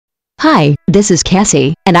Hi, this is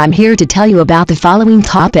Cassie, and I'm here to tell you about the following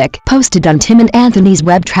topic posted on Tim and Anthony's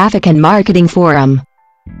Web Traffic and Marketing Forum.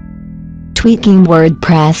 Tweaking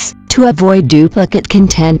WordPress to avoid duplicate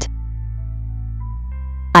content.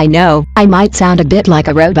 I know, I might sound a bit like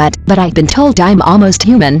a robot, but I've been told I'm almost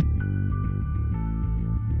human.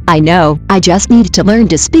 I know, I just need to learn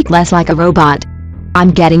to speak less like a robot. I'm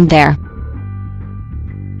getting there.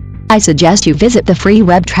 I suggest you visit the free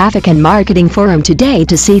Web Traffic and Marketing Forum today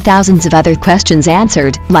to see thousands of other questions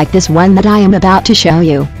answered, like this one that I am about to show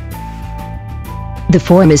you. The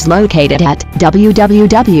forum is located at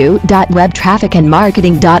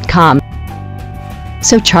www.webtrafficandmarketing.com.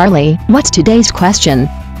 So Charlie, what's today's question?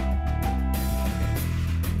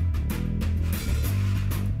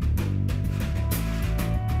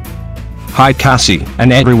 Hi Cassie,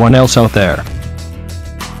 and everyone else out there.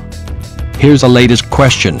 Here's the latest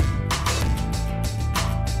question.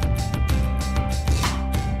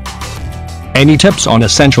 Any tips on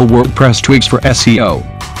essential WordPress tweaks for SEO,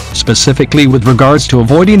 specifically with regards to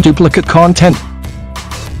avoiding duplicate content?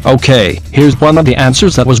 Okay, here's one of the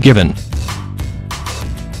answers that was given.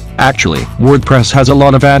 Actually, WordPress has a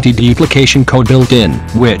lot of anti-duplication code built in,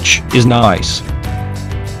 which is nice.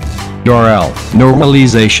 URL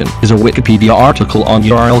normalization is a Wikipedia article on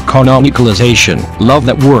URL canonicalization. Love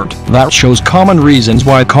that word. That shows common reasons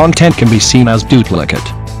why content can be seen as duplicate.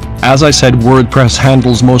 As I said, WordPress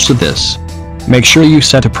handles most of this. Make sure you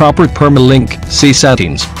set a proper permalink, see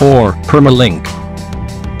settings, or permalink.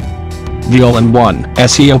 The all-in-one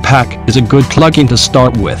SEO pack is a good plugin to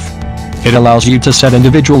start with. It allows you to set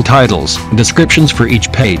individual titles and descriptions for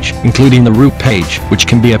each page, including the root page, which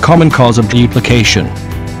can be a common cause of duplication.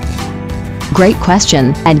 Great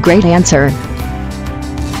question, and great answer.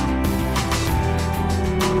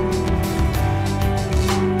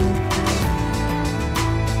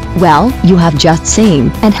 Well, you have just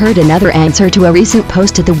seen and heard another answer to a recent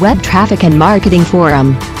post at the Web Traffic and Marketing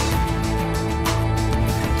Forum.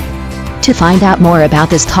 To find out more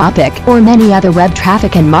about this topic or many other web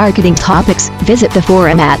traffic and marketing topics, visit the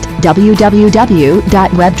forum at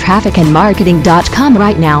www.webtrafficandmarketing.com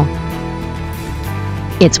right now.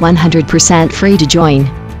 It's 100% free to join.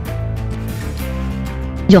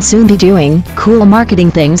 You'll soon be doing cool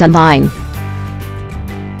marketing things online.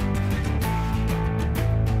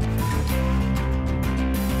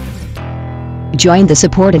 Join the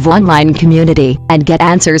supportive online community and get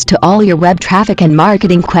answers to all your web traffic and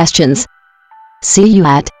marketing questions. See you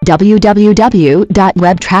at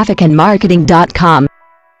www.webtrafficandmarketing.com.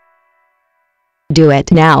 Do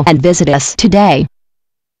it now and visit us today.